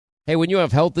Hey, when you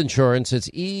have health insurance, it's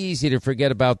easy to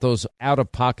forget about those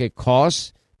out-of-pocket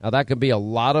costs. Now, that can be a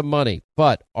lot of money,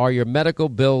 but are your medical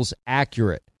bills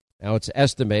accurate? Now, it's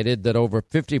estimated that over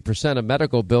 50% of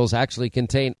medical bills actually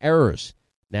contain errors.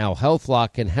 Now,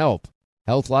 HealthLock can help.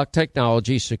 HealthLock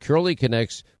technology securely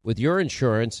connects with your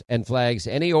insurance and flags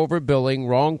any overbilling,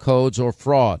 wrong codes, or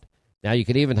fraud. Now, you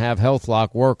can even have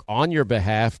HealthLock work on your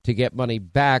behalf to get money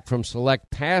back from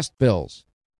select past bills.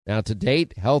 Now, to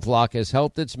date, HealthLock has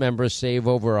helped its members save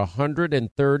over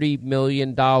 $130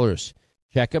 million.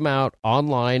 Check them out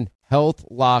online,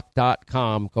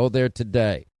 healthlock.com. Go there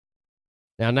today.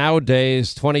 Now,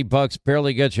 nowadays, $20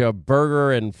 barely gets you a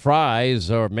burger and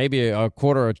fries or maybe a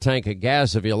quarter of a tank of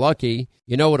gas if you're lucky.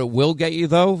 You know what it will get you,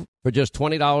 though? For just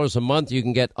 $20 a month, you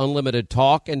can get unlimited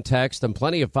talk and text and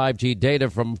plenty of 5G data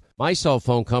from my cell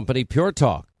phone company, Pure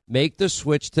Talk. Make the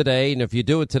switch today, and if you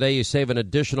do it today, you save an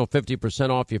additional 50%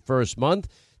 off your first month.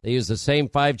 They use the same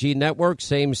 5G network,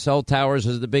 same cell towers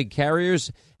as the big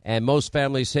carriers, and most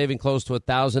families saving close to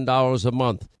 $1,000 a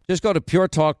month. Just go to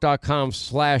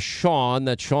puretalk.com/Sean,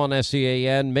 that's Sean,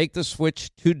 S-E-A-N. Make the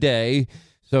switch today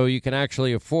so you can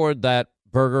actually afford that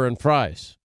burger and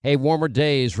fries. Hey, warmer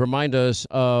days remind us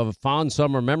of fond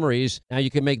summer memories. Now you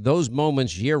can make those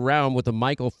moments year-round with the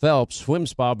Michael Phelps Swim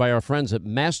Spa by our friends at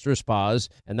Master Spas,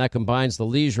 and that combines the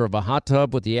leisure of a hot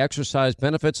tub with the exercise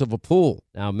benefits of a pool.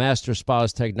 Now, Master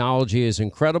Spa's technology is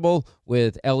incredible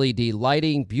with LED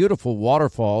lighting, beautiful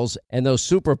waterfalls, and those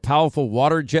super powerful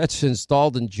water jets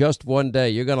installed in just one day.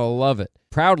 You're going to love it.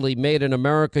 Proudly made in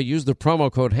America. Use the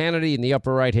promo code Hannity in the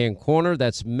upper right-hand corner.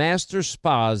 That's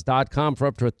masterspas.com for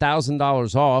up to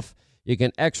 $1,000 off. You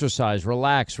can exercise,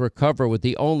 relax, recover with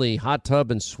the only hot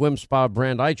tub and swim spa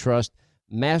brand I trust,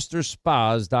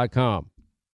 masterspas.com.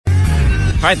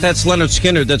 All right, that's Leonard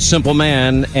Skinner. That's Simple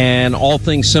Man, and all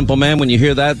things Simple Man. When you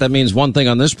hear that, that means one thing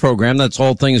on this program. That's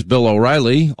all things Bill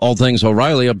O'Reilly. All things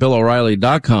O'Reilly at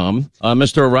BillO'Reilly.com.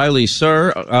 Mr. O'Reilly,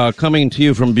 sir, coming to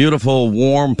you from beautiful,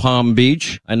 warm Palm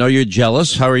Beach. I know you're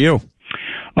jealous. How are you?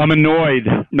 I'm annoyed.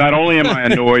 Not only am I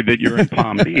annoyed that you're in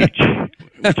Palm Beach,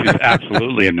 which is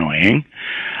absolutely annoying,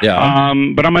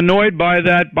 but I'm annoyed by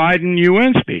that Biden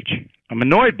UN speech. I'm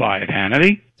annoyed by it,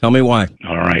 Hannity. Tell me why.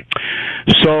 All right.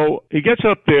 So he gets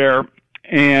up there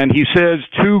and he says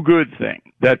two good things.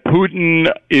 That Putin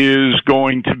is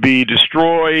going to be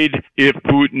destroyed if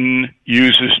Putin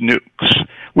uses nukes,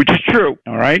 which is true.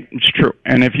 All right? It's true.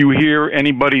 And if you hear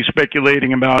anybody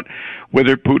speculating about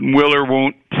whether Putin will or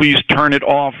won't, please turn it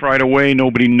off right away.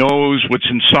 Nobody knows what's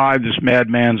inside this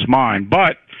madman's mind.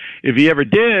 But if he ever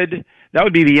did, that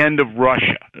would be the end of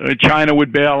Russia. China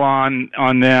would bail on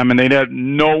them, and they'd have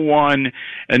no one,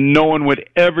 and no one would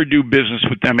ever do business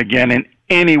with them again in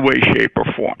any way, shape, or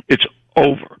form. It's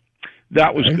over.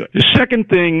 That was good. The second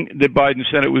thing that Biden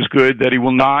said it was good, that the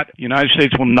United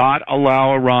States will not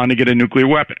allow Iran to get a nuclear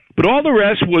weapon. But all the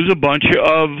rest was a bunch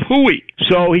of hooey.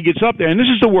 So he gets up there, and this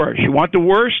is the worst. You want the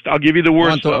worst? I'll give you the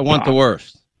worst. I want the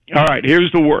worst. All right, here's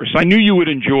the worst. I knew you would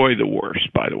enjoy the worst,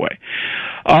 by the way.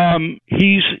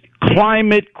 He's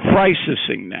climate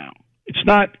crisising now. It's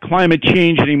not climate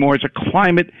change anymore. It's a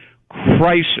climate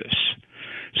crisis.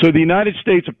 So the United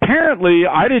States, apparently,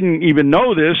 I didn't even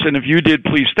know this, and if you did,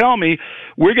 please tell me,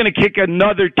 we're going to kick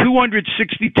another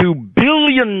 $262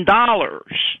 billion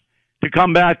to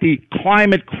combat the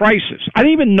climate crisis. I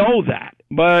didn't even know that.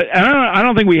 But I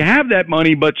don't think we have that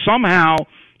money, but somehow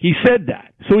he said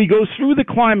that. So he goes through the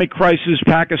climate crisis,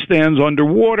 Pakistan's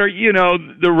underwater,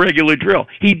 the regular drill.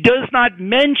 He does not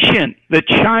mention that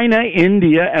China,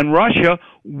 India, and Russia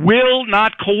will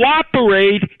not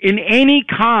cooperate in any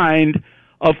kind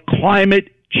of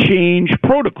climate change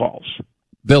protocols.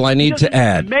 Bill, I need to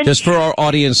add, just for our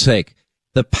audience sake,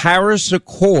 the Paris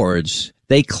Accords,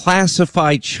 they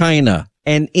classify China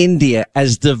and India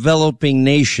as developing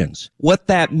nations. What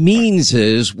that means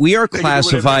is we are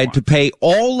classified to pay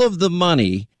all of the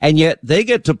money, and yet they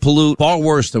get to pollute far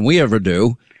worse than we ever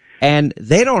do, and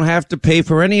they don't have to pay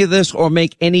for any of this or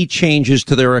make any changes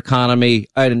to their economy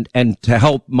and to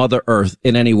help Mother Earth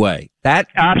in any way. That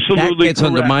gets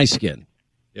under my skin.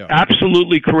 Yeah.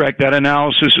 Absolutely correct. That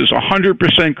analysis is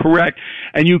 100% correct,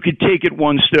 and you could take it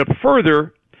one step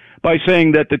further by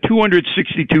saying that the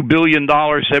 $262 billion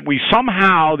that we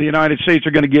somehow, the United States,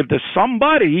 are going to give to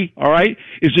somebody, all right,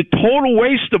 is a total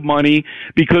waste of money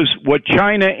because what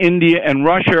China, India, and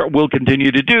Russia will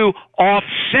continue to do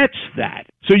offsets that.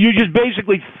 So you're just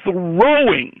basically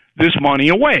throwing this money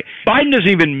away. Biden doesn't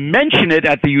even mention it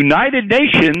at the United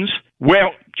Nations,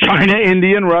 where China,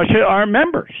 India, and Russia are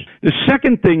members. The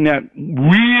second thing that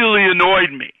really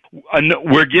annoyed me,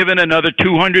 we're given another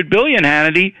 $200 billion,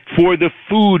 Hannity, for the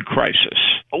food crisis.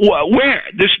 Where?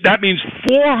 That means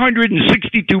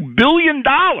 $462 billion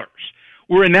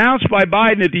were announced by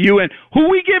Biden at the UN. Who are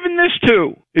we giving this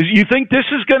to? You think this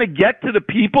is going to get to the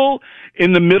people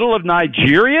in the middle of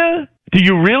Nigeria? Do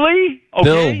you really? Okay.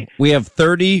 Bill, we have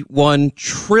 $31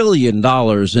 trillion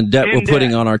in debt we're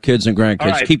putting on our kids and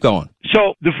grandkids. Right. Keep going.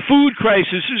 So the food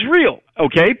crisis is real,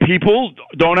 okay? People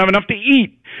don't have enough to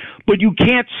eat. But you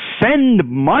can't send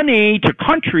money to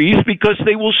countries because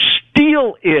they will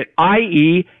steal it,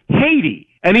 i.e. Haiti.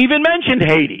 And even mentioned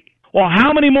Haiti. Well,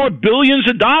 how many more billions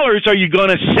of dollars are you going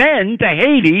to send to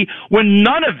Haiti when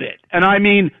none of it, and I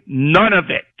mean none of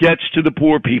it, gets to the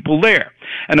poor people there?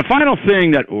 And the final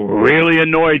thing that really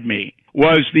annoyed me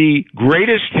was the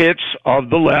greatest hits of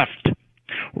the left.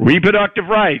 Reproductive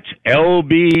rights,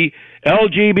 LGBTQ,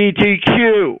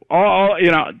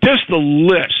 just the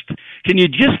list. Can you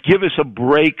just give us a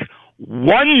break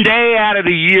one day out of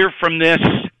the year from this?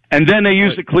 And then they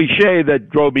use the cliche that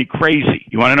drove me crazy.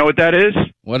 You want to know what that is?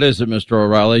 What is it, Mr.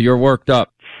 O'Reilly? You're worked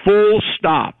up. Full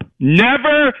stop.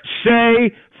 Never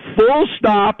say full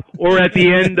stop or at the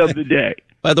end of the day.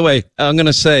 By the way, I'm going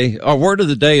to say our word of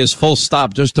the day is full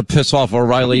stop, just to piss off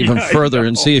O'Reilly even further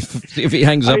and see if he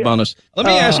hangs up on us. Let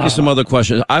me ask you some other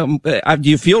questions. Do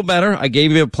you feel better? I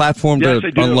gave you a platform to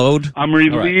unload. I'm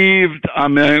relieved. Right.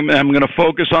 I'm going to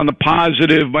focus on the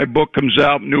positive. My book comes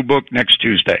out, new book, next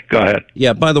Tuesday. Go ahead.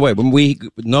 Yeah, by the way, when we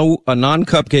know a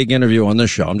non-cupcake interview on this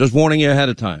show, I'm just warning you ahead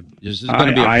of time. This is going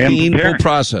to be a painful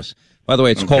process. By the way,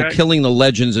 it's called Killing the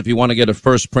Legends if you want to get a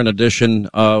first print edition.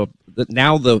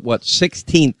 Now the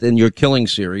 16th in your Killing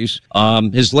series.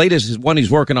 His latest one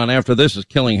he's working on after this is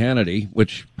Killing Hannity,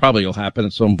 which probably will happen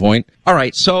at some point. All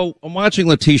right, so I'm watching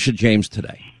Letitia James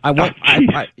today.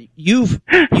 You've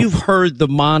heard the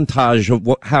montage of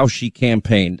how she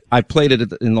campaigned. I played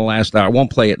it in the last hour. I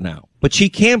won't play it now. But she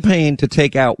campaigned to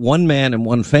take out one man and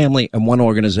one family and one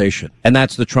organization, and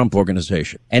that's the Trump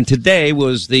Organization. And today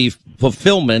was the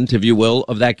fulfillment, if you will,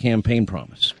 of that campaign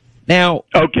promise. Now,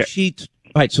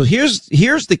 right, so here's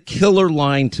the killer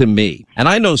line to me, and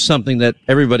I know something that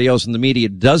everybody else in the media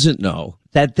doesn't know,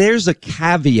 that there's a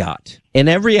caveat in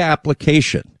every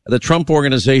application the Trump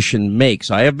Organization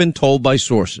makes, I have been told by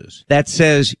sources, that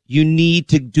says you need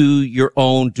to do your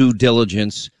own due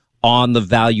diligence on the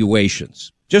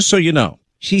valuations. Just so you know.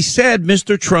 She said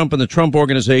Mr. Trump and the Trump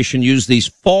Organization used these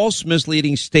false,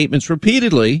 misleading statements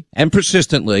repeatedly and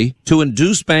persistently to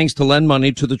induce banks to lend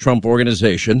money to the Trump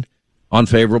Organization on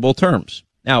favorable terms.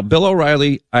 Now, Bill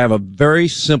O'Reilly, I have a very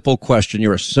simple question.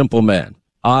 You're a simple man.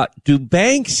 Do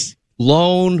banks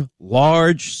loan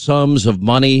large sums of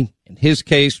money, in his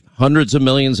case, hundreds of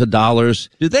millions of dollars?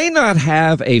 Do they not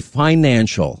have a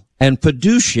financial and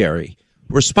fiduciary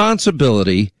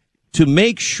responsibility to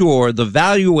make sure the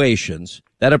valuations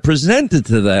that are presented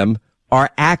to them are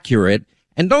accurate?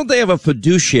 And don't they have a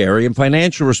fiduciary and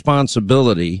financial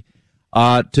responsibility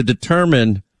to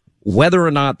determine whether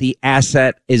or not the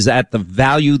asset is at the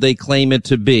value they claim it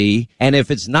to be? And if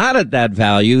it's not at that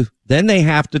value, then they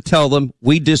have to tell them,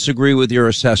 we disagree with your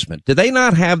assessment. Do they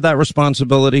not have that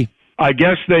responsibility? I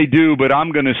guess they do, but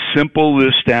I'm going to simple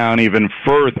this down even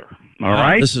further. All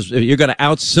right. You're going to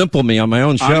out-simple me on my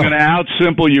own show. I'm going to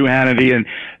out-simple you, Hannity, and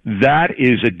that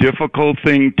is a difficult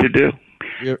thing to do.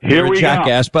 You're a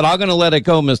jackass, but I'm going to let it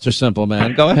go, Mr. Simple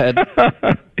Man. Go ahead.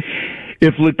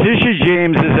 If Letitia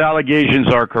James's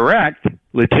allegations are correct,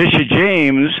 Letitia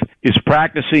James is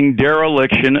practicing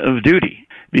dereliction of duty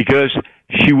because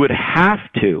she would have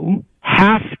to,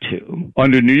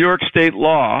 under New York state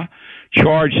law,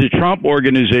 charge the Trump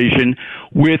Organization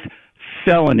with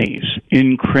felonies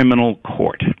in criminal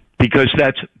court because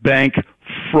that's bank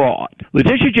fraud.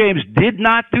 Letitia James did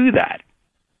not do that.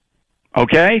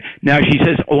 Okay? Now she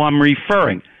says, I'm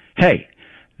referring. Hey,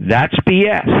 that's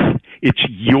BS. It's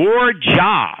your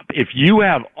job. If you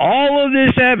have all of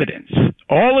this evidence,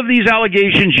 all of these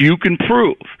allegations you can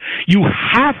prove, you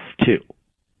have to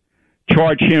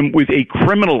charge him with a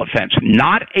criminal offense,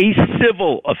 not a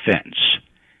civil offense.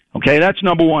 Okay, that's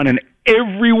number one, and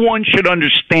everyone should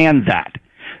understand that.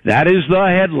 That is the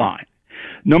headline.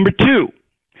 Number two,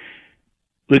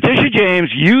 Letitia James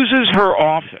uses her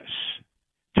office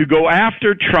to go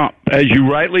after Trump. As you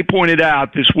rightly pointed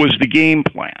out, this was the game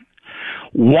plan.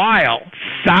 While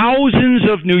thousands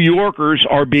of New Yorkers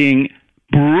are being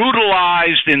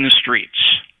brutalized in the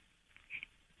streets.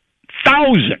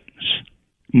 Thousands.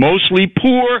 Mostly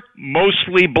poor,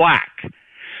 mostly black.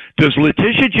 Does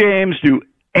Letitia James do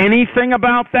anything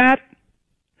about that?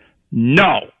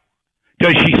 No.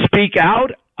 Does she speak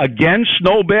out against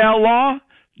no bail law?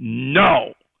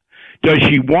 No. Does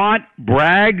she want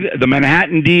Bragg, the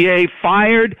Manhattan DA,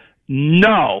 fired?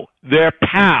 No. They're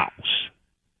pals.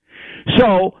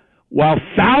 So while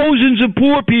thousands of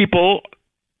poor people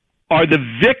are the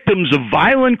victims of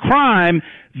violent crime,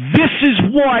 this is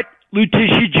what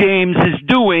Letitia James is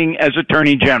doing as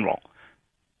Attorney General.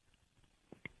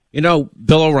 You know,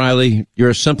 Bill O'Reilly, you're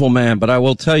a simple man, but I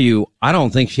will tell you, I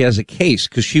don't think she has a case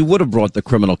because she would have brought the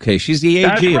criminal case. She's the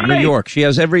AG of New York. She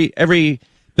has every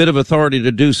bit of authority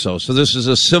to do so. So this is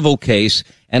a civil case,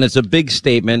 and it's a big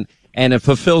statement, and it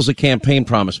fulfills a campaign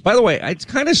promise. By the way, it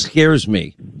kind of scares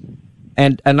me,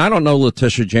 and I don't know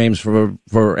Letitia James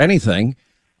for anything,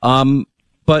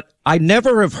 but I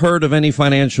never have heard of any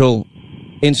financial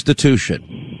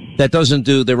institution that doesn't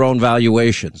do their own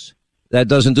valuations, that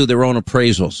doesn't do their own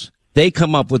appraisals. They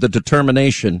come up with a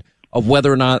determination of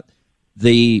whether or not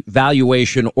the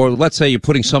valuation, or let's say you're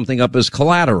putting something up as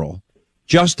collateral,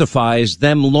 justifies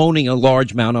them loaning a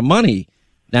large amount of money.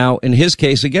 Now, in his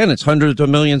case, again, it's hundreds of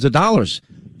millions of dollars.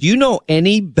 Do you know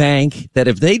any bank that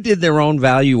if they did their own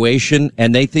valuation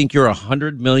and they think you're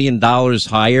 $100 million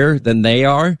higher than they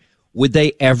are, would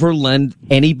they ever lend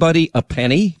anybody a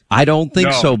penny? I don't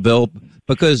think so, Bill,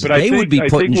 because they would be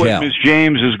put in jail. What Ms.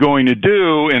 James is going to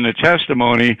do in the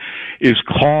testimony is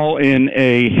call in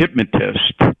a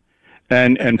hypnotist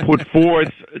and put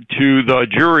forth to the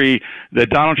jury that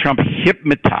Donald Trump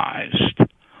hypnotized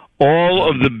all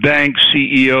of the bank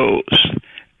CEOs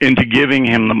into giving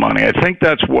him the money. I think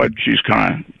that's what she's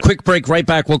kind of... Quick break, right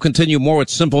back. We'll continue more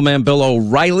with Simple Man Bill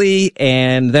O'Reilly,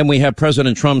 and then we have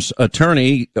President Trump's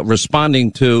attorney responding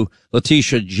to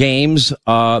Letitia James.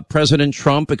 President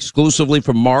Trump exclusively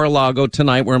from Mar-a-Lago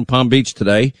tonight. We're in Palm Beach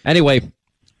today. Anyway,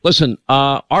 listen,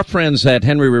 our friends at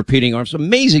Henry Repeating Arms,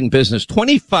 amazing business,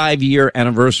 25-year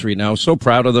anniversary now. So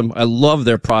proud of them. I love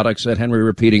their products at Henry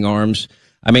Repeating Arms.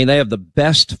 I mean, they have the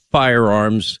best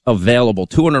firearms available,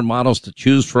 200 models to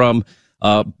choose from,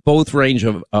 both range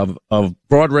of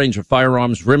broad range of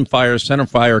firearms, rimfire,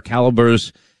 centerfire,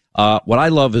 calibers. What I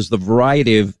love is the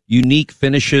variety of unique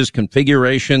finishes,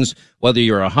 configurations, whether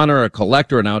you're a hunter, a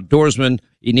collector, an outdoorsman,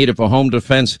 you need it for home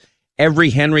defense. Every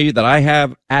Henry that I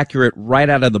have, accurate right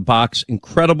out of the box,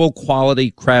 incredible quality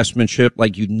craftsmanship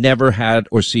like you never had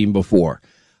or seen before.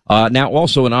 Now,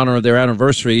 also in honor of their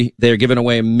anniversary, they're giving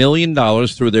away $1 million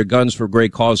through their Guns for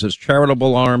Great Causes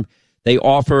charitable arm. They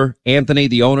offer Anthony,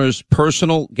 the owner's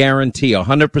personal guarantee,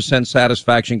 100%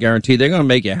 satisfaction guarantee. They're going to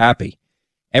make you happy.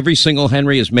 Every single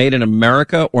Henry is made in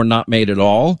America or not made at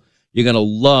all. You're going to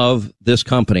love this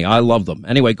company. I love them.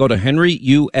 Anyway, go to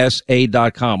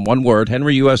henryusa.com. One word,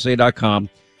 henryusa.com.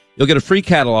 You'll get a free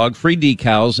catalog, free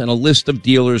decals, and a list of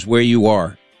dealers where you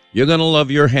are. You're going to love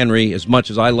your Henry as much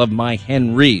as I love my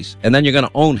Henrys. And then you're going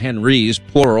to own Henrys,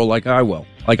 plural, like I will,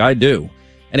 like I do.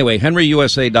 Anyway,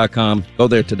 henryusa.com. Go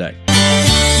there today.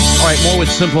 All right, more with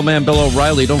Simple Man Bill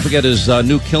O'Reilly. Don't forget his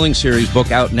new Killing Series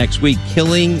book out next week,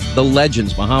 Killing the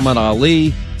Legends. Muhammad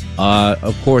Ali,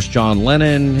 of course, John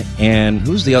Lennon, and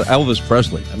who's the other? Elvis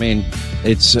Presley. I mean,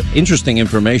 it's interesting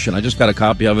information. I just got a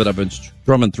copy of it. I've been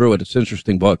strumming through it. It's an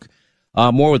interesting book.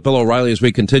 More with Bill O'Reilly as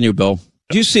we continue, Bill.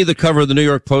 Did you see the cover of the New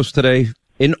York Post today?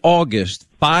 In August,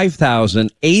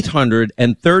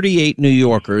 5,838 New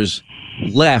Yorkers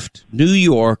left New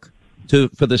York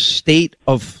for the state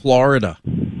of Florida.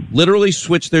 Literally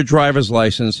switched their driver's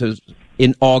licenses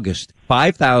in August.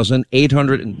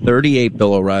 5,838,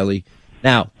 Bill O'Reilly.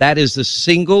 Now, that is the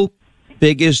single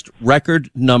biggest record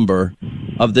number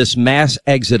of this mass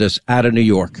exodus out of New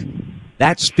York.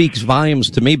 That speaks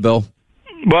volumes to me, Bill.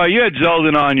 Well, you had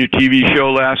Zeldin on your TV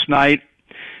show last night.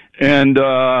 And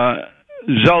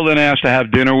Zeldin asked to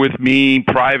have dinner with me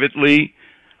privately,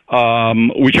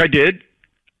 which I did.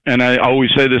 And I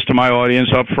always say this to my audience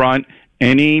up front.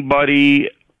 Anybody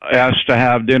asks to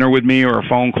have dinner with me or a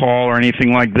phone call or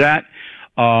anything like that,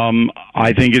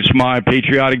 I think it's my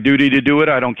patriotic duty to do it.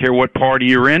 I don't care what party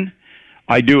you're in.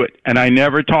 I do it. And I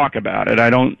never talk about it.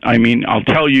 I'll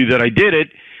tell you that I did it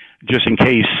just in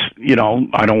case, I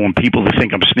don't want people to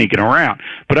think I'm sneaking around.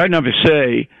 But I never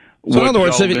say... So in other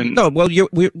words,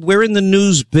 we're in the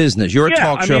news business. You're a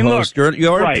talk show host.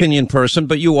 You're an opinion person,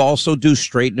 but you also do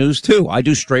straight news too. I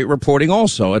do straight reporting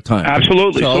also at times.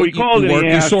 Absolutely. So he called and he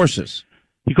asked your sources.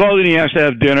 He called and he asked to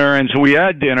have dinner, and so we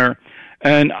had dinner.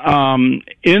 And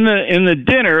in the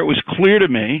dinner, it was clear to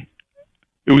me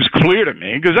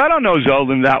because I don't know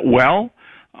Zeldin that well.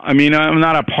 I mean, I'm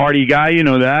not a party guy, you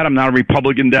know that. I'm not a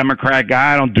Republican Democrat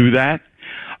guy. I don't do that.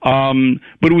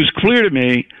 But it was clear to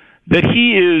me that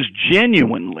he is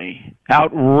genuinely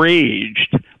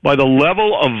outraged by the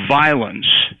level of violence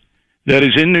that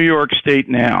is in New York State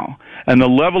now and the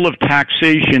level of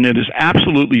taxation that is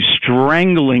absolutely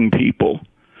strangling people,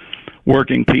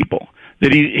 working people,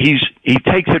 that he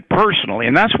takes it personally.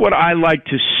 And that's what I like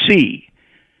to see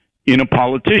in a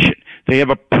politician. They have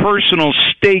a personal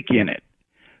stake in it.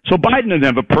 So Biden doesn't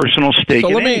have a personal stake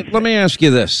in it. Let me ask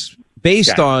you this.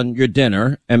 Based on your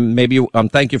dinner, and maybe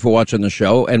thank you for watching the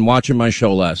show and watching my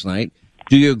show last night,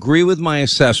 do you agree with my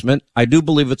assessment? I do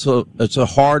believe it's a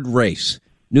hard race.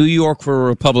 New York for a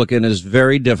Republican is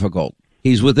very difficult.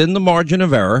 He's within the margin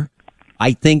of error.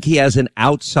 I think he has an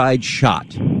outside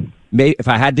shot. If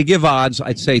I had to give odds,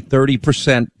 I'd say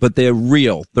 30%, but they're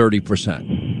real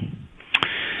 30%.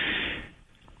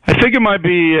 I think it might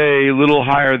be a little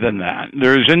higher than that.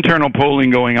 There's internal polling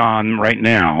going on right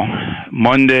now.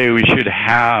 Monday we should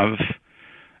have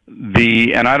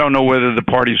and I don't know whether the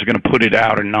parties are going to put it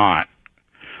out or not.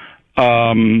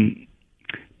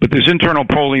 But there's internal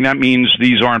polling. That means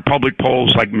these aren't public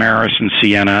polls like Marist and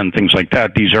Siena and things like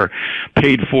that. These are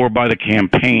paid for by the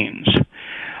campaigns.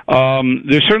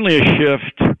 There's certainly a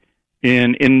shift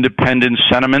in independent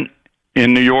sentiment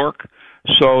in New York.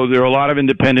 So there are a lot of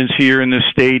independents here in this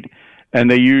state, and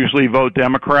they usually vote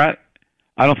Democrat.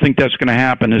 I don't think that's going to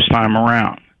happen this time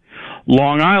around.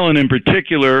 Long Island in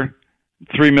particular,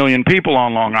 3 million people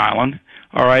on Long Island,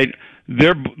 all right,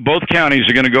 both counties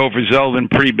are going to go for Zeldin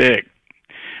pretty big.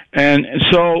 And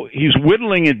so he's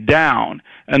whittling it down.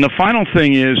 And the final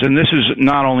thing is, and this is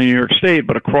not only New York State,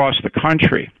 but across the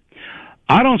country,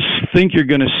 I don't think you're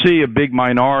going to see a big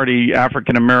minority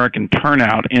African-American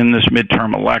turnout in this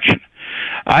midterm election.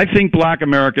 I think black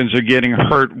Americans are getting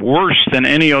hurt worse than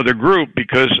any other group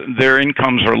because their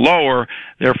incomes are lower,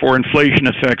 therefore inflation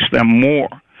affects them more.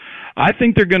 I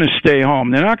think they're going to stay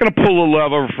home. They're not going to pull a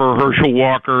lever for Herschel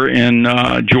Walker in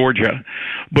Georgia,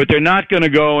 but they're not going to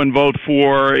go and vote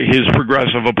for his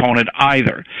progressive opponent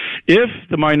either. If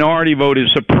the minority vote is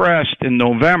suppressed in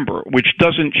November, which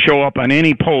doesn't show up on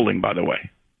any polling, by the way,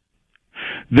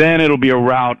 then it'll be a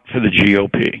rout for the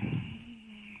GOP.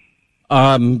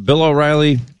 Bill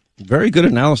O'Reilly, very good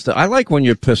analysis. I like when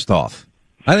you're pissed off.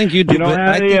 I think you do.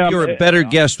 I think you're a better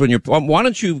guest when you're. Why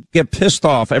don't you get pissed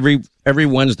off every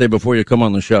Wednesday before you come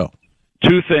on the show?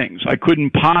 Two things. I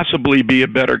couldn't possibly be a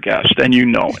better guest, and you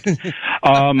know it.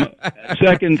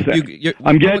 Second thing,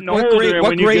 I'm getting older.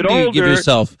 What grade do you give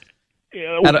yourself?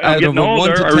 I'm getting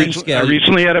older. I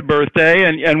recently had a birthday,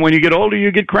 and when you get older,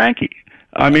 you get cranky.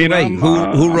 I mean,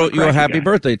 who wrote you a happy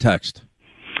birthday text?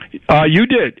 You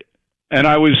did. And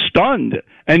I was stunned.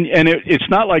 And it's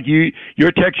not like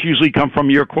your texts usually come from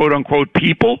your quote-unquote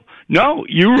people. No,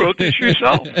 you wrote this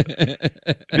yourself.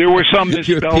 There were some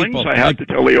misspellings, I have to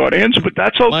tell the audience, but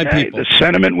that's okay. The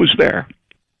sentiment was there.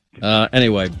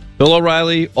 Anyway, Bill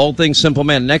O'Reilly, All Things Simple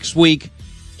Man. Next week,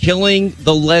 Killing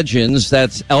the Legends.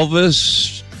 That's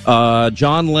Elvis,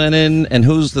 John Lennon, and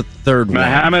who's the third one?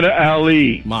 Muhammad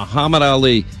Ali. Muhammad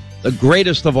Ali. The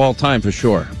greatest of all time, for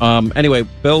sure. Anyway,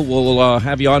 Bill, we'll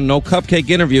have you on No Cupcake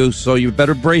Interview, so you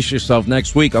better brace yourself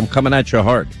next week. I'm coming at you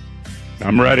hard.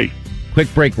 I'm ready.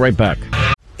 Quick break, right back.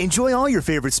 Enjoy all your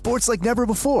favorite sports like never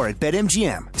before at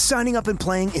BetMGM. Signing up and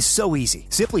playing is so easy.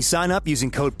 Simply sign up using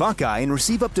code Buckeye and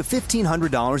receive up to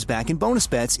 $1,500 back in bonus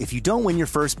bets if you don't win your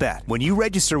first bet. When you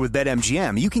register with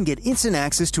BetMGM, you can get instant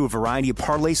access to a variety of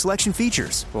parlay selection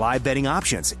features, live betting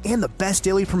options, and the best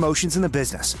daily promotions in the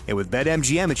business. And with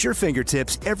BetMGM at your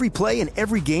fingertips, every play and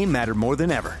every game matter more than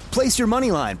ever. Place your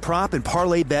moneyline, prop, and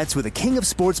parlay bets with the king of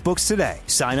sportsbooks today.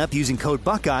 Sign up using code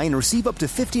Buckeye and receive up to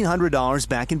 $1,500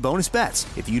 back in bonus bets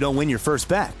if you don't win your first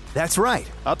bet. That's right,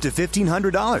 up to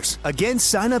 $1,500. Again,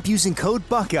 sign up using code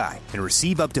Buckeye and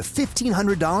receive up to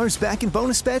 $1,500 back in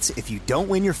bonus bets if you don't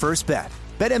win your first bet.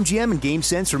 BetMGM and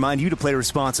GameSense remind you to play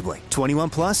responsibly. 21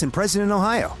 plus and present in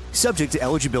Ohio. Subject to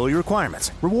eligibility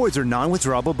requirements. Rewards are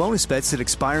non-withdrawable bonus bets that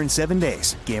expire in 7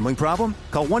 days. Gambling problem?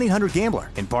 Call 1-800-GAMBLER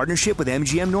in partnership with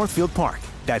MGM Northfield Park.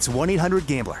 That's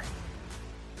 1-800-GAMBLER.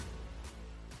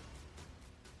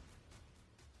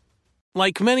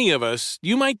 Like many of us,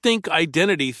 you might think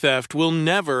identity theft will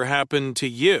never happen to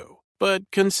you. But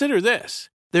consider this.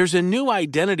 There's a new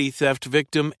identity theft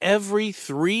victim every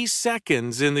 3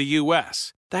 seconds in the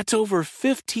U.S. That's over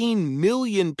 15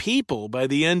 million people by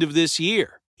the end of this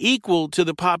year, equal to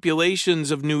the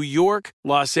populations of New York,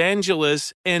 Los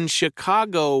Angeles, and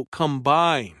Chicago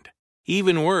combined.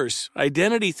 Even worse,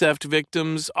 identity theft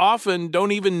victims often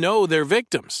don't even know they're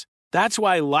victims. That's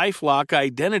why LifeLock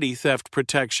Identity Theft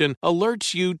Protection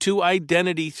alerts you to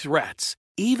identity threats,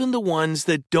 even the ones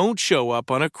that don't show up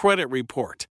on a credit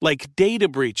report, like data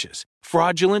breaches,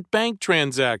 fraudulent bank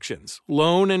transactions,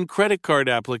 loan and credit card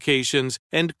applications,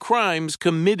 and crimes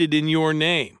committed in your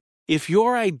name. If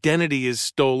your identity is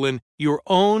stolen, your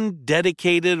own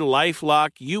dedicated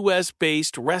LifeLock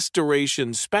U.S.-based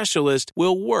restoration specialist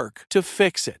will work to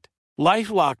fix it.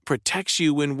 LifeLock protects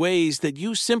you in ways that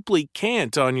you simply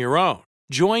can't on your own.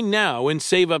 Join now and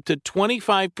save up to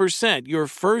 25% your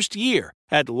first year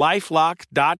at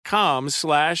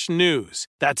LifeLock.com/news.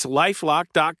 That's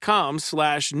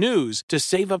LifeLock.com/news to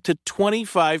save up to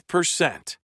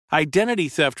 25%. Identity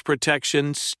theft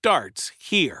protection starts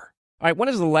here. All right, when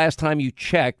is the last time you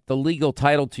checked the legal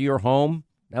title to your home?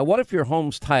 Now, what if your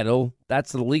home's title,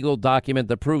 that's the legal document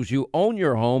that proves you own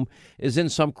your home, is in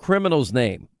some criminal's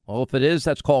name? Well, if it is,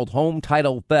 that's called home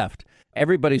title theft.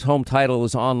 Everybody's home title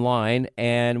is online,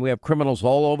 and we have criminals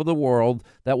all over the world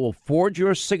that will forge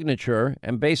your signature,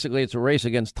 and basically it's a race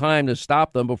against time to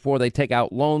stop them before they take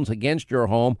out loans against your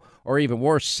home, or even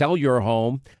worse, sell your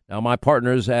home. Now, my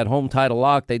partners at Home Title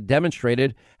Lock, they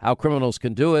demonstrated how criminals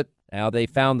can do it. Now, they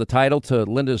found the title to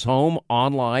Linda's home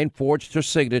online, forged her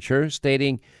signature,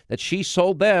 stating that she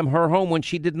sold them her home when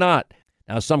she did not.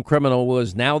 Now, some criminal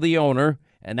was now the owner,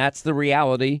 and that's the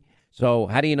reality. So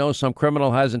how do you know some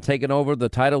criminal hasn't taken over the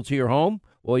title to your home?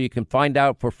 Well, you can find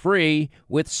out for free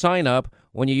with sign up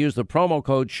when you use the promo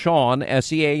code Sean,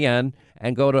 S-E-A-N,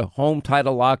 and go to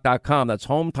HometitleLock.com. That's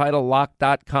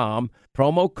HometitleLock.com,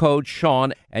 promo code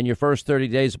Sean, and your first 30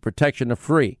 days of protection are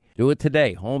free. Do it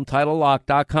today.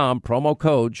 HometitleLock.com, promo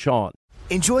code Sean.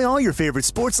 Enjoy all your favorite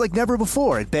sports like never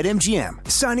before at BetMGM.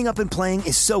 Signing up and playing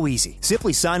is so easy.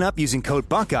 Simply sign up using code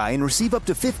Buckeye and receive up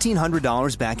to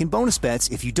 $1,500 back in bonus bets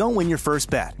if you don't win your first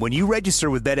bet. When you register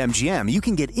with BetMGM, you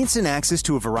can get instant access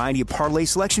to a variety of parlay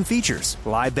selection features,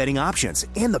 live betting options,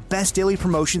 and the best daily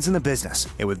promotions in the business.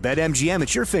 And with BetMGM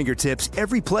at your fingertips,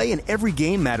 every play and every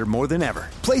game matter more than ever.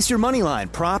 Place your moneyline,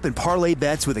 prop, and parlay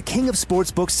bets with the king of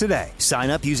sportsbooks today. Sign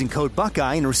up using code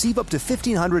Buckeye and receive up to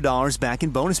 $1,500 back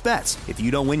in bonus bets if you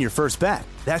don't win your first bet.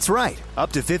 That's right,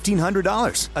 up to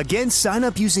 $1,500. Again, sign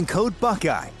up using code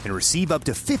Buckeye and receive up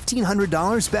to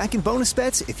 $1,500 back in bonus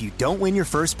bets if you don't win your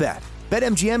first bet.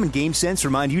 BetMGM and GameSense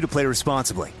remind you to play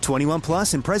responsibly. 21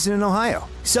 plus and present in Ohio.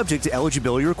 Subject to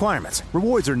eligibility requirements.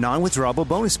 Rewards are non-withdrawable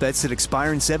bonus bets that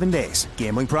expire in 7 days.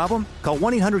 Gambling problem? Call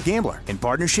 1-800-GAMBLER in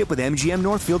partnership with MGM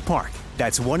Northfield Park.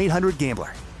 That's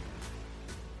 1-800-GAMBLER.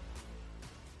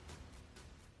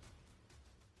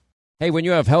 Hey, when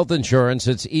you have health insurance,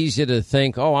 it's easy to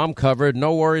think, oh, I'm covered,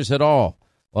 no worries at all.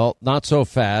 Well, not so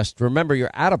fast. Remember,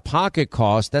 your out-of-pocket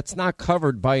cost, that's not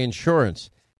covered by insurance.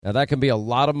 Now, that can be a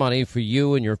lot of money for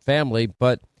you and your family,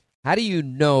 but how do you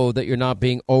know that you're not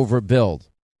being overbilled?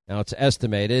 Now, it's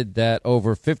estimated that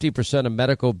over 50% of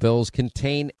medical bills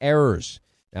contain errors.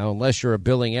 Now, unless you're a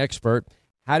billing expert,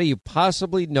 how do you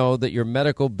possibly know that your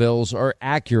medical bills are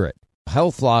accurate?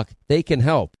 HealthLock, they can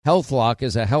help. HealthLock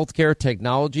is a healthcare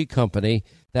technology company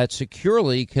that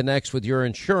securely connects with your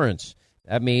insurance.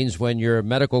 That means when your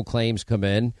medical claims come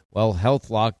in, well,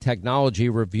 HealthLock technology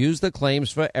reviews the claims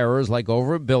for errors like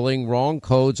overbilling, wrong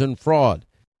codes, and fraud.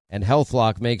 And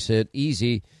HealthLock makes it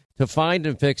easy to find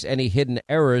and fix any hidden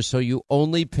errors so you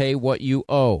only pay what you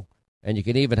owe. And you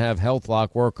can even have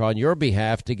HealthLock work on your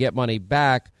behalf to get money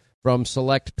back from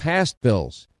select past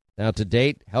bills. Now, to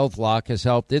date, HealthLock has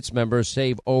helped its members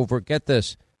save over, get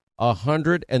this,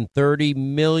 $130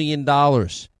 million.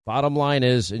 Bottom line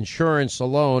is, insurance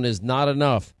alone is not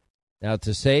enough. Now,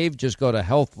 to save, just go to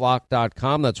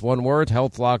healthlock.com. That's one word,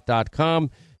 healthlock.com.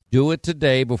 Do it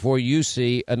today before you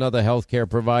see another healthcare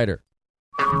provider.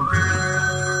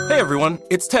 Hey, everyone.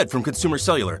 It's Ted from Consumer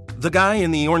Cellular, the guy in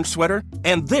the orange sweater.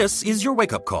 And this is your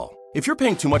wake-up call. If you're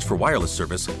paying too much for wireless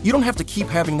service, you don't have to keep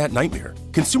having that nightmare.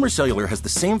 Consumer Cellular has the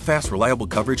same fast, reliable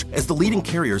coverage as the leading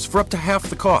carriers for up to half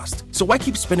the cost. So why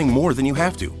keep spending more than you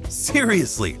have to?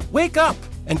 Seriously, wake up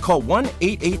and call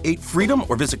 1-888-FREEDOM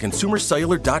or visit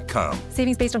consumercellular.com.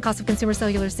 Savings based on cost of Consumer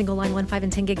Cellular single line 1, 5,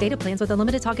 and 10 gig data plans with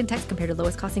unlimited talk and text compared to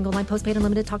lowest cost single line postpaid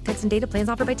unlimited talk, text, and data plans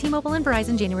offered by T-Mobile and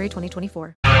Verizon January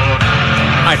 2024. All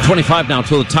right, 25 now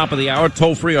till the top of the hour.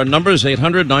 Toll free, our number is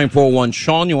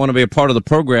 800-941-SEAN. You want to be a part of the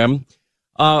program.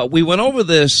 We went over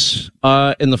this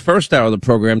in the first hour of the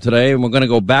program today, and we're going to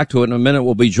go back to it in a minute.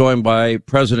 We'll be joined by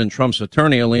President Trump's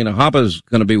attorney, Alina Habba, is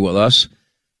going to be with us.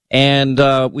 And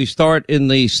we start in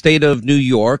the state of New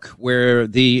York, where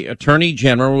the Attorney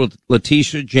General,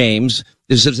 Letitia James,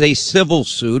 this is a civil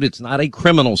suit. It's not a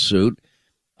criminal suit,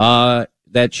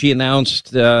 that she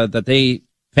announced that they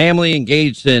family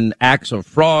engaged in acts of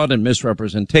fraud and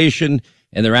misrepresentation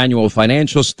in their annual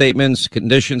financial statements,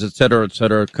 conditions, et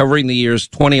cetera, covering the years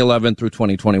 2011 through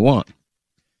 2021.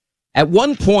 At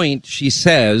one point, she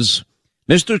says,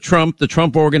 Mr. Trump, the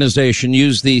Trump Organization,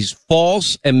 used these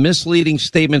false and misleading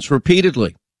statements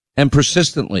repeatedly and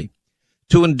persistently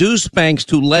to induce banks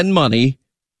to lend money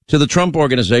to the Trump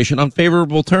Organization on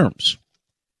favorable terms.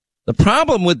 The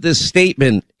problem with this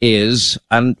statement is,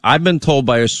 and I've been told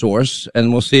by a source,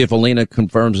 and we'll see if Alina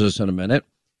confirms this in a minute,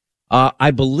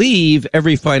 I believe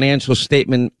every financial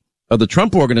statement of the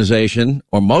Trump organization,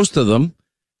 or most of them,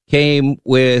 came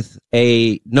with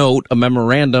a note, a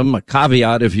memorandum, a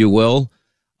caveat, if you will,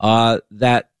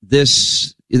 that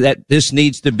this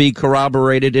needs to be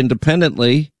corroborated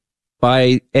independently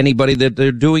by anybody that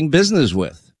they're doing business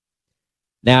with.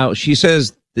 Now, she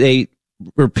says they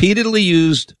repeatedly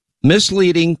used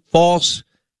misleading, false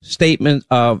statement,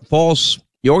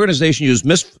 the organization used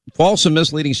false and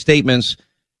misleading statements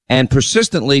and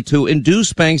persistently to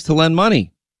induce banks to lend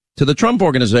money to the Trump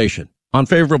organization on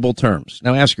favorable terms.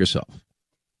 Now ask yourself,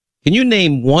 can you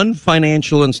name one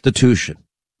financial institution,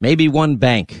 maybe one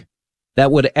bank,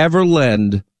 that would ever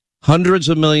lend hundreds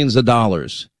of millions of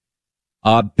dollars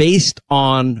based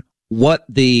on what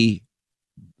the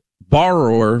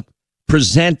borrower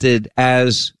presented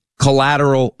as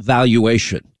collateral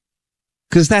valuation?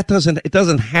 Because it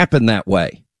doesn't happen that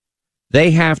way.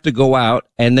 They have to go out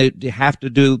and they have to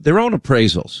do their own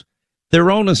appraisals, their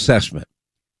own assessment.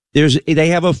 They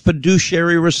have a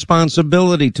fiduciary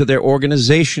responsibility to their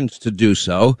organizations to do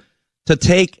so. To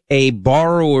take a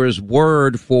borrower's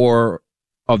word for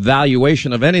a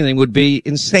valuation of anything would be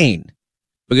insane,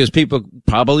 because people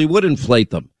probably would inflate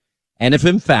them. And if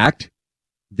in fact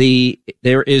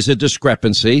there is a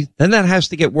discrepancy, then that has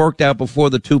to get worked out before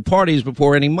the two parties,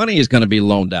 before any money is going to be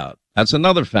loaned out. That's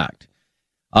another fact.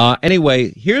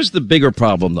 Anyway, here's the bigger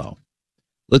problem, though.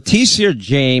 Letitia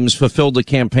James fulfilled a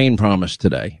campaign promise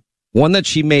today, one that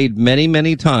she made many,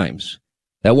 many times,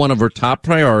 that one of her top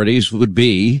priorities would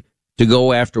be to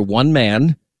go after one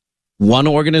man, one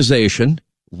organization,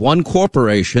 one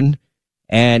corporation,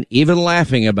 and even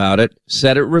laughing about it,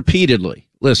 said it repeatedly.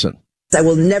 Listen. I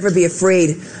will never be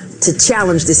afraid to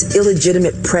challenge this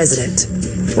illegitimate president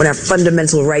when our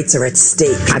fundamental rights are at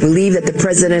stake. I believe that the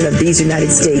president of these United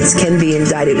States can be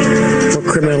indicted for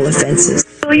criminal offenses.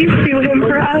 Will you sue him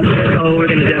for us? Oh, we're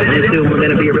going to definitely sue him. We're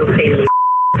going to be a real pain in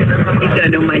the He's going to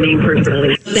know my name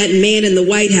personally. That man in the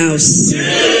White House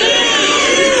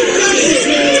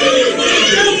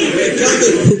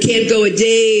who can't go a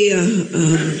day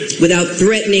without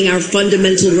threatening our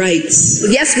fundamental rights.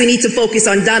 Yes, we need to focus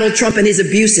on Donald Trump and his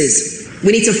abuses.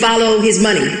 We need to follow his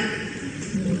money.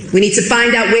 We need to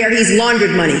find out where he's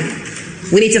laundered money.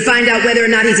 We need to find out whether or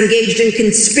not he's engaged in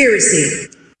conspiracy.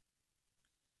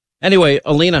 Anyway,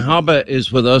 Alina Habba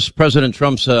is with us, President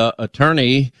Trump's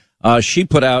attorney. She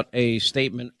put out a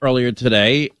statement earlier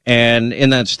today, and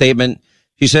in that statement,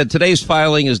 she said today's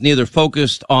filing is neither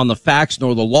focused on the facts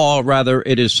nor the law. Rather,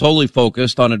 it is solely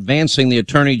focused on advancing the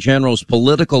Attorney General's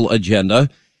political agenda.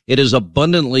 It is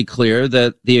abundantly clear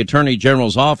that the Attorney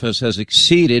General's office has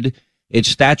exceeded its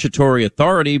statutory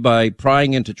authority by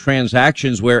prying into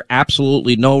transactions where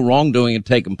absolutely no wrongdoing had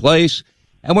taken place.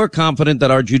 And we're confident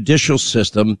that our judicial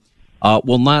system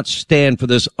will not stand for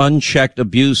this unchecked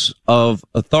abuse of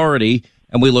authority.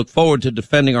 And we look forward to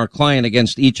defending our client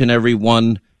against each and every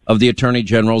one of the Attorney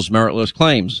General's meritless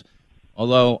claims.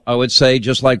 Although I would say,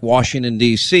 just like Washington,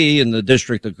 D.C. and the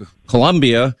District of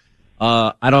Columbia,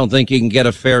 I don't think you can get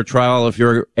a fair trial if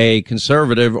you're a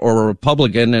conservative or a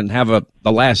Republican and have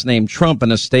the last name Trump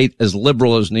in a state as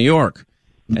liberal as New York.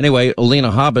 Anyway,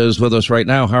 Alina Habba is with us right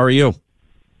now. How are you?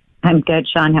 I'm good,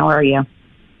 Sean. How are you?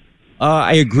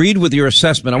 I agreed with your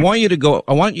assessment. I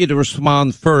want you to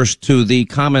respond first to the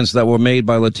comments that were made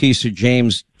by Letitia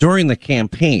James during the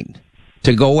campaign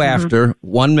to go after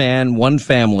one man, one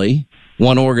family,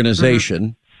 one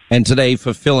organization, and today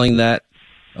fulfilling that,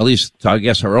 at least to, I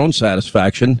guess, her own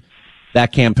satisfaction,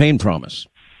 that campaign promise.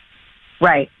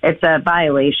 Right. It's a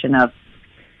violation of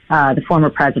the former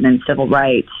president's civil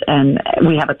rights, and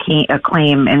we have a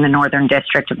claim in the Northern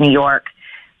District of New York,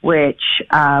 which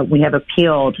we have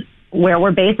appealed, where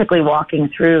we're basically walking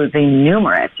through the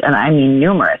numerous, and I mean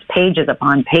numerous, pages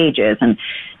upon pages, and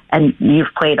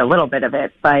you've played a little bit of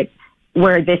it, but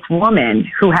where this woman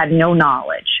who had no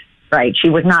knowledge, right? She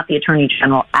was not the Attorney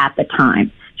General at the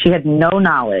time. She had no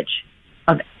knowledge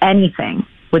of anything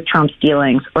with Trump's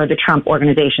dealings or the Trump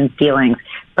organization's dealings,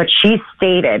 but she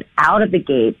stated out of the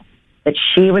gate that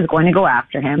she was going to go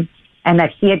after him and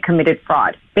that he had committed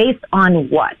fraud. Based on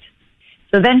what?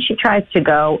 So then she tries to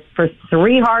go for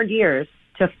 3 hard years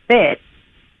to fit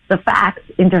the facts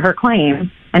into her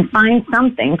claim and find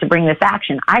something to bring this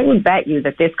action. I would bet you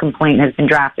that this complaint has been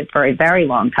drafted for a very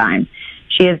long time.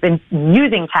 She has been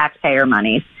using taxpayer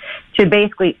money to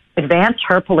basically advance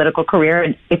her political career.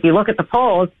 And if you look at the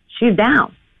polls, she's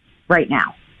down right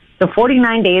now. So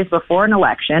 49 days before an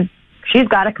election, she's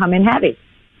got to come in heavy.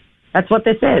 That's what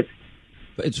this is.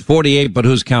 It's 48, but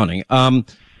who's counting?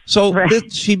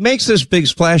 She makes this big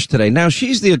splash today. Now,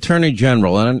 she's the Attorney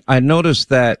General, and I noticed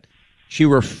that She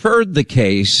referred the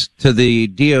case to the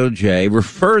DOJ,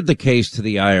 referred the case to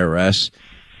the IRS.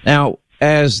 Now,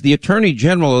 as the Attorney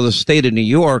General of the state of New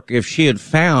York, if she had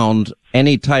found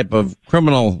any type of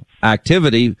criminal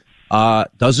activity,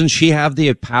 doesn't she have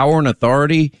the power and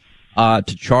authority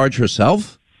to charge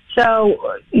herself? So,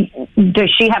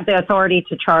 does she have the authority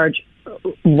to charge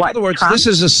what? In other words, Trump? this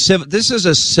is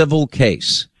a civil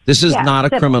case. This is not a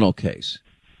criminal case.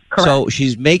 Correct. So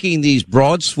she's making these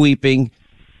broad sweeping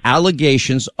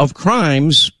allegations of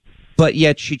crimes, but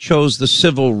yet she chose the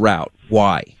civil route.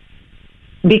 Why?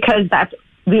 Because that's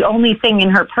the only thing in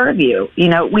her purview. You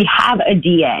know, we have a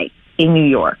DA in New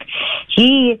York.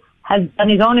 He has done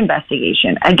his own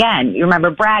investigation. Again, you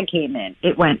remember Bragg came in.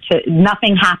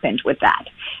 Nothing happened with that.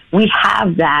 We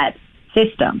have that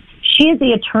system. She is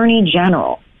the Attorney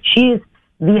General. She is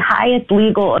the highest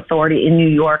legal authority in New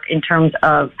York in terms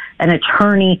of an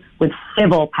attorney with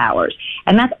civil powers.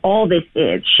 And that's all this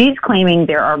is. She's claiming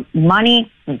there are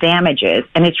money damages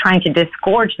and is trying to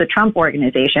disgorge the Trump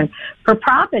Organization for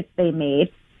profits they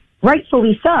made,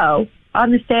 rightfully so,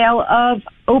 on the sale of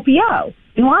OPO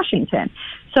in Washington.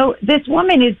 So this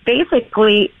woman is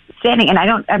basically standing, and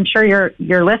I'm sure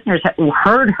your listeners have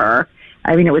heard her.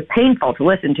 I mean, it was painful to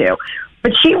listen to,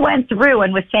 but she went through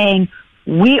and was saying,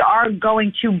 we are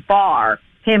going to bar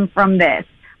him from this.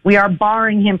 We are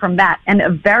barring him from that. And a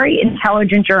very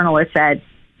intelligent journalist said,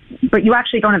 but you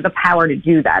actually don't have the power to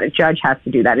do that. A judge has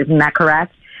to do that. Isn't that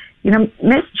correct? You know,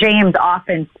 Miss James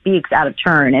often speaks out of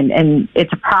turn, and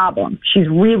it's a problem. She's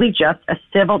really just a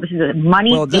civil. This is a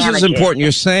money. Well, this is important.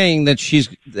 You're saying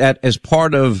that as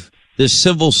part of this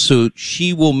civil suit,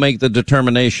 she will make the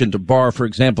determination to bar, for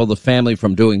example, the family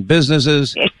from doing business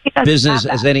as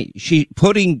any. She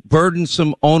putting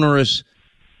burdensome, onerous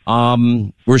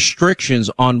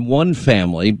restrictions on one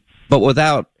family, but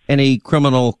without any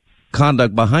criminal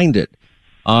conduct behind it.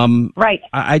 Right.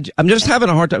 I'm just having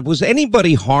a hard time. Was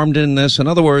anybody harmed in this? In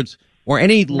other words, were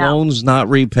any loans not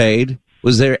repaid?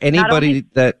 Was there any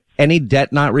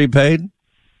debt not repaid?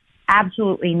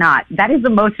 Absolutely not. That is the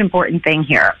most important thing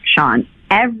here, Sean.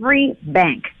 Every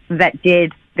bank that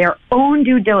did their own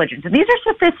due diligence, and these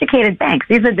are sophisticated banks.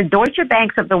 These are the Deutsche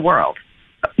Banks of the world.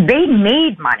 They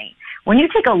made money. When you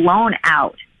take a loan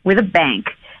out with a bank,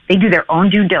 they do their own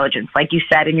due diligence, like you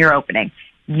said in your opening.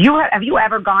 Have you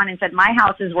ever gone and said, my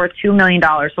house is worth $2 million,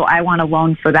 so I want a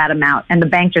loan for that amount, and the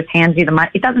bank just hands you the money?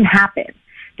 It doesn't happen.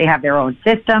 They have their own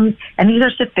systems, and these are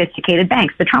sophisticated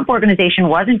banks. The Trump Organization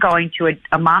wasn't going to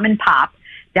a mom and pop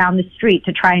down the street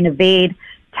to try and evade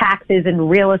taxes and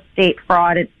real estate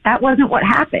fraud. That wasn't what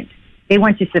happened. They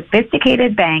went to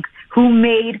sophisticated banks who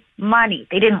made money.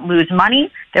 They didn't lose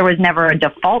money. There was never a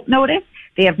default notice.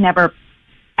 They have never,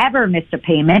 ever missed a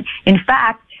payment. In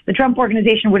fact, the Trump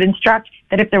Organization would instruct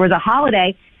that if there was a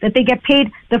holiday, that they get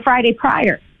paid the Friday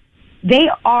prior. They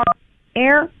are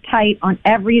airtight on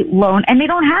every loan, and they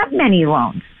don't have many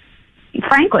loans,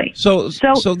 frankly. So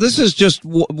this is just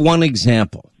one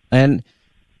example. And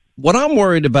what I'm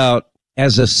worried about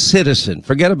as a citizen,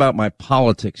 forget about my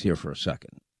politics here for a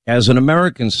second, as an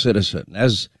American citizen,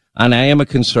 and I am a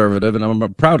conservative, and I'm a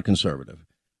proud conservative,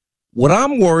 what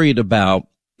I'm worried about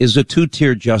is a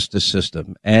two-tier justice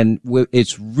system. And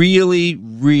it's really,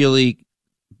 really,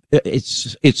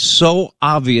 it's so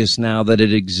obvious now that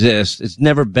it exists. It's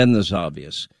never been this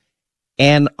obvious.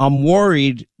 And I'm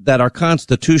worried that our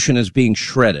Constitution is being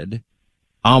shredded.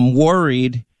 I'm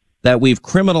worried that we've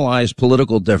criminalized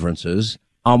political differences.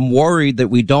 I'm worried that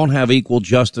we don't have equal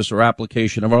justice or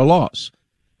application of our laws.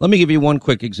 Let me give you one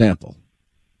quick example.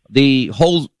 The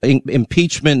whole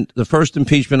impeachment, the first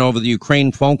impeachment over the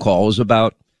Ukraine phone call was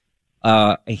about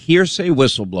a hearsay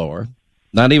whistleblower,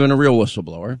 not even a real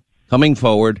whistleblower, coming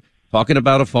forward, talking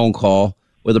about a phone call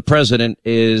where the president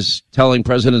is telling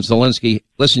President Zelensky,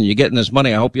 listen, you're getting this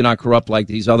money. I hope you're not corrupt like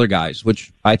these other guys,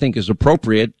 which I think is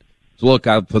appropriate to look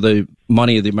out for the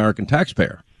money of the American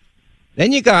taxpayer.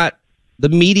 Then you got the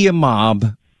media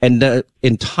mob and the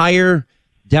entire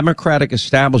Democratic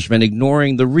establishment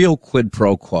ignoring the real quid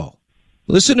pro quo.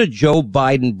 Listen to Joe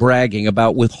Biden bragging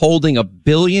about withholding $1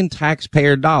 billion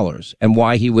taxpayer dollars and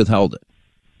why he withheld it.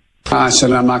 I said,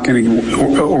 we're not going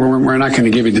to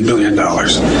give you the $1 billion.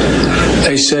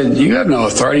 They said, you have no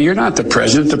authority. You're not the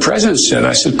president. The president said,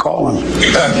 I said, call him.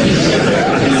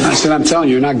 I said, I'm telling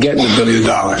you, you're not getting $1 billion.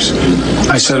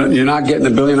 I said, you're not getting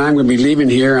 $1 billion. I'm going to be leaving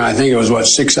here. And I think it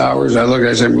was, 6 hours?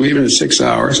 I said, I'm leaving in 6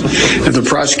 hours. If the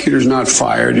prosecutor's not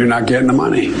fired, you're not getting the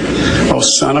money. Oh,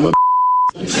 son of a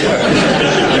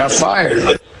got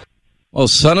fired. Well,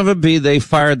 son of a b, they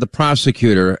fired the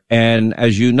prosecutor. And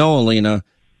as you know, Alina,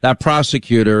 that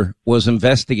prosecutor was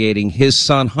investigating his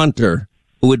son, Hunter,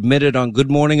 who admitted on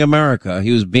Good Morning America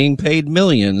he was being paid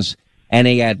millions and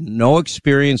he had no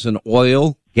experience in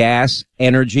oil, gas,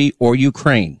 energy, or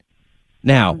Ukraine.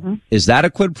 Now, is that a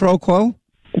quid pro quo?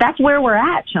 That's where we're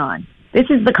at, Sean. This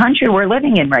is the country we're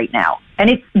living in right now. And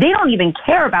they don't even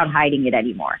care about hiding it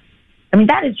anymore. I mean,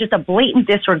 that is just a blatant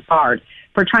disregard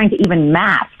for trying to even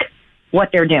mask what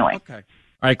they're doing. Okay.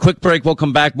 All right, quick break. We'll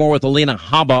come back more with Alina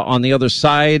Habba on the other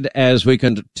side as we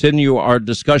continue our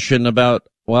discussion about,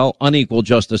 well, unequal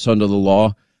justice under the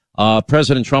law.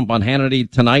 President Trump on Hannity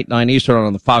tonight, 9 Eastern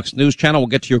on the Fox News Channel. We'll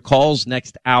get to your calls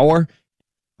next hour.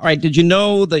 All right, did you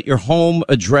know that your home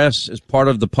address is part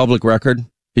of the public record?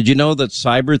 Did you know that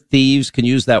cyber thieves can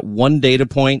use that one data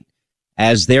point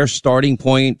as their starting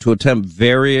point to attempt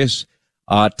various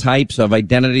types of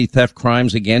identity theft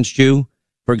crimes against you?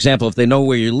 For example, if they know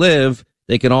where you live,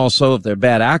 they can also, if they're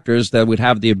bad actors, that would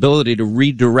have the ability to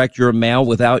redirect your mail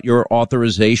without your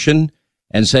authorization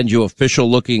and send you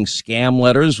official-looking scam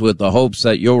letters with the hopes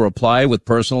that you'll reply with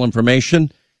personal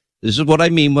information. This is what I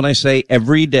mean when I say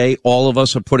every day all of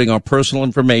us are putting our personal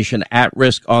information at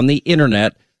risk on the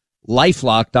Internet.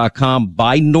 LifeLock.com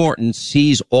by Norton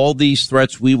sees all these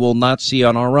threats we will not see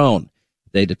on our own.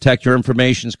 They detect your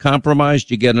information's compromised,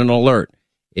 you get an alert.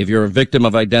 If you're a victim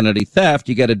of identity theft,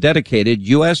 you get a dedicated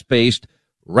U.S.-based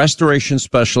restoration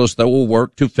specialist that will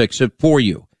work to fix it for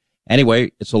you.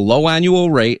 Anyway, it's a low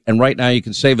annual rate, and right now you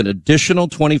can save an additional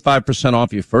 25%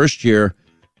 off your first year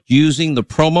using the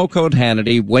promo code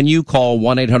Hannity when you call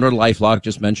 1-800-LifeLock.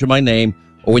 Just mention my name,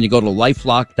 or when you go to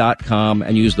LifeLock.com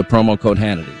and use the promo code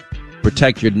Hannity.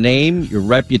 Protect your name, your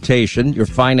reputation, your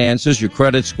finances, your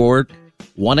credit score.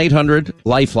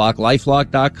 1-800-LifeLock,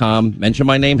 LifeLock.com. Mention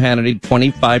my name, Hannity,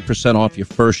 25% off your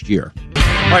first year.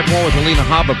 All right, more with Alina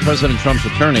Habba, President Trump's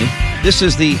attorney. This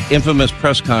is the infamous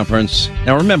press conference.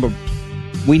 Now, remember,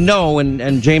 we know,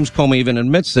 and James Comey even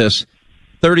admits this,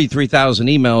 33,000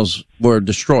 emails were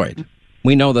destroyed.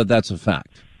 We know that that's a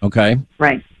fact, okay?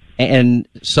 Right. And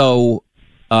so,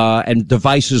 and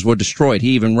devices were destroyed.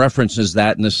 He even references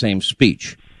that in the same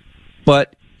speech.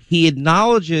 But he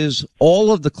acknowledges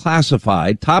all of the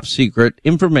classified, top secret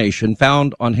information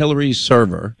found on Hillary's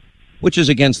server, which is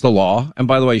against the law. And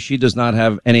by the way, she does not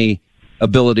have any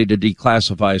ability to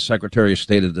declassify as Secretary of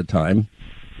State at the time.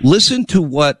 Listen to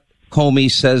what Comey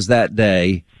says that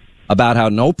day about how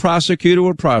no prosecutor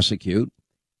would prosecute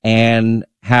and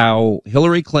how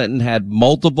Hillary Clinton had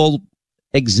multiple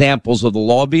examples of the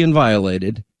law being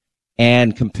violated,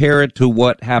 and compare it to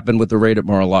what happened with the raid at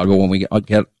Mar-a-Lago when we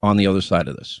get on the other side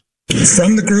of this.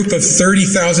 From the group of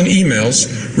 30,000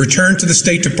 emails returned to the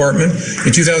State Department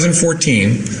in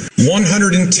 2014,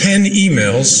 110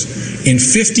 emails in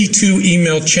 52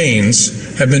 email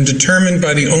chains have been determined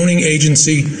by the owning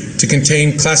agency to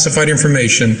contain classified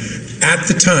information at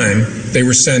the time they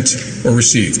were sent or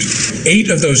received. 8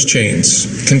 of those chains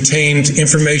contained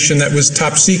information that was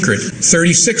top secret.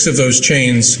 36 of those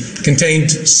chains contained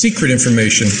secret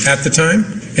information at the time,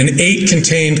 and 8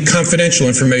 contained confidential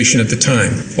information at the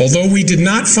time. Although we did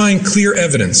not find clear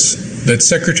evidence that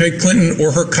Secretary Clinton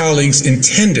or her colleagues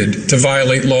intended to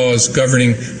violate laws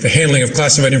governing the handling of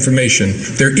classified information,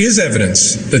 there is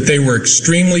evidence that they were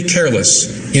extremely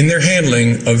careless in their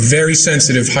handling of very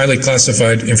sensitive, highly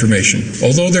classified information.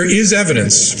 Although there is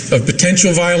evidence of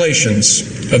potential violations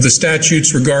of the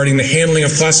statutes regarding the handling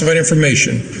of classified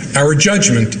information, our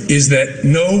judgment is that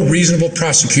no reasonable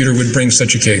prosecutor would bring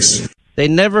such a case. They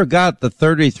never got the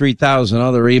 33,000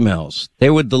 other emails. They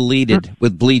were deleted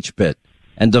with BleachBit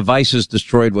and devices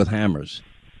destroyed with hammers.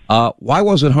 Why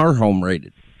wasn't her home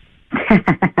raided?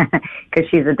 Because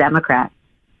she's a Democrat.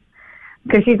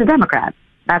 Because she's a Democrat.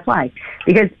 That's why.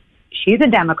 Because she's a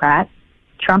Democrat,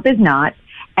 Trump is not,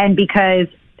 and because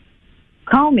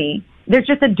Comey, there's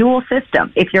just a dual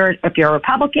system. If you're a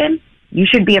Republican, you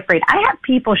should be afraid. I have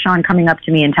people, Sean, coming up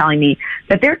to me and telling me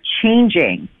that they're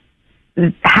changing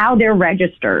how they're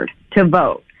registered to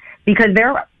vote because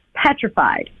they're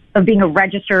petrified of being a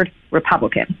registered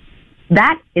Republican.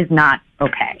 That is not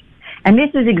okay. And this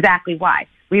is exactly why.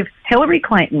 We have Hillary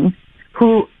Clinton,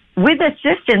 who, with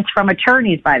assistance from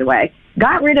attorneys, by the way,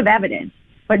 got rid of evidence,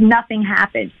 but nothing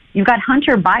happened. You've got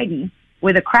Hunter Biden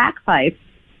with a crack pipe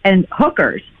and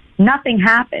hookers. Nothing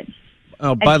happened.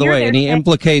 Oh, by the way, and he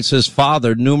implicates his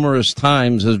father numerous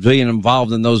times as being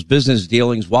involved in those business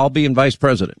dealings while being vice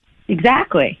president.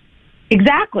 Exactly.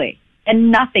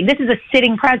 And nothing. This is a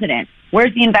sitting president.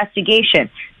 Where's the investigation?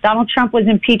 Donald Trump was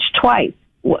impeached twice.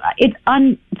 It's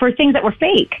for things that were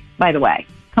fake, by the way,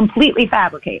 completely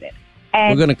fabricated.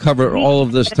 We're going to cover all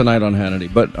of this tonight on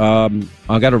Hannity, but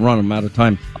I got to run. I'm out of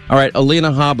time. All right,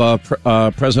 Alina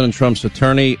Habba, President Trump's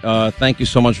attorney, thank you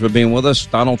so much for being with us.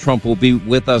 Donald Trump will be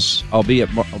with us. I'll be at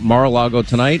Mar-a-Lago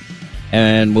tonight,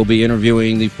 and we'll be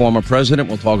interviewing the former president.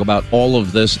 We'll talk about all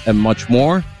of this and much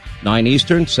more. 9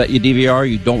 Eastern, set your DVR.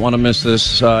 You don't want to miss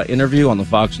this interview on the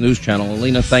Fox News Channel.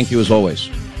 Alina, thank you as always.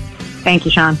 Thank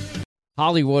you, Sean.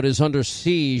 Hollywood is under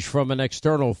siege from an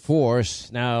external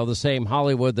force. Now, the same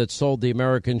Hollywood that sold the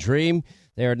American dream,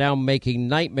 they are now making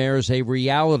nightmares a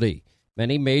reality.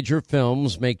 Many major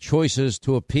films make choices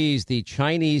to appease the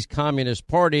Chinese Communist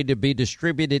Party to be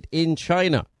distributed in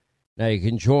China. Now you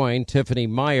can join Tiffany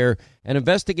Meyer, an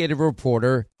investigative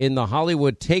reporter in the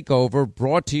Hollywood Takeover,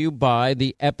 brought to you by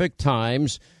the Epoch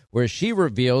Times, where she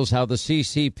reveals how the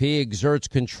CCP exerts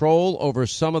control over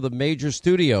some of the major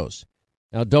studios.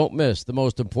 Now, don't miss the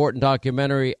most important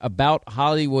documentary about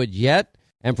Hollywood yet.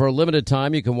 And for a limited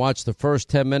time, you can watch the first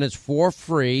 10 minutes for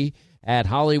free at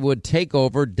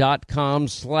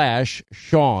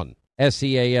HollywoodTakeover.com/Sean,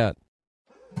 SEAN.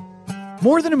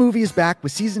 More Than a Movie is back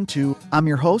with Season 2. I'm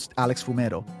your host, Alex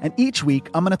Fumero. And each week,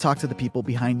 I'm going to talk to the people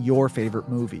behind your favorite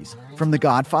movies. From The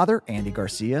Godfather, Andy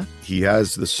Garcia. He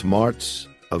has the smarts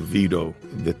of Vito,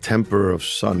 the temper of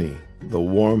Sonny, the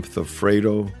warmth of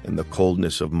Fredo, and the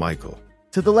coldness of Michael.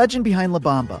 To the legend behind La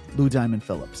Bamba, Lou Diamond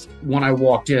Phillips. When I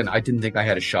walked in, I didn't think I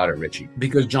had a shot at Richie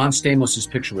because John Stamos'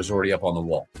 picture was already up on the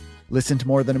wall. Listen to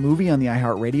More Than a Movie on the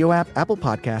iHeartRadio app, Apple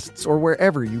Podcasts, or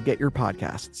wherever you get your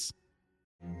podcasts.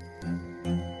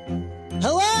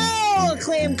 Hello,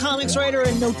 acclaimed comics writer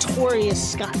and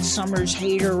notorious Scott Summers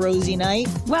hater, Rosie Knight.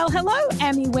 Well, hello,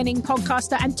 Emmy-winning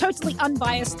podcaster and totally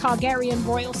unbiased Targaryen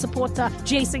royal supporter,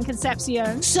 Jason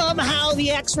Concepcion. Somehow the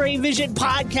X-Ray Vision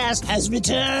podcast has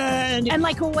returned. And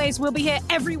like always, we'll be here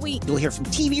every week. You'll hear from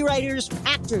TV writers,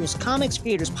 actors, comics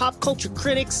creators, pop culture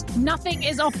critics. Nothing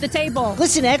is off the table.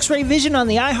 Listen to X-Ray Vision on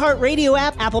the iHeartRadio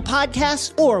app, Apple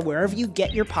Podcasts, or wherever you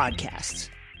get your podcasts.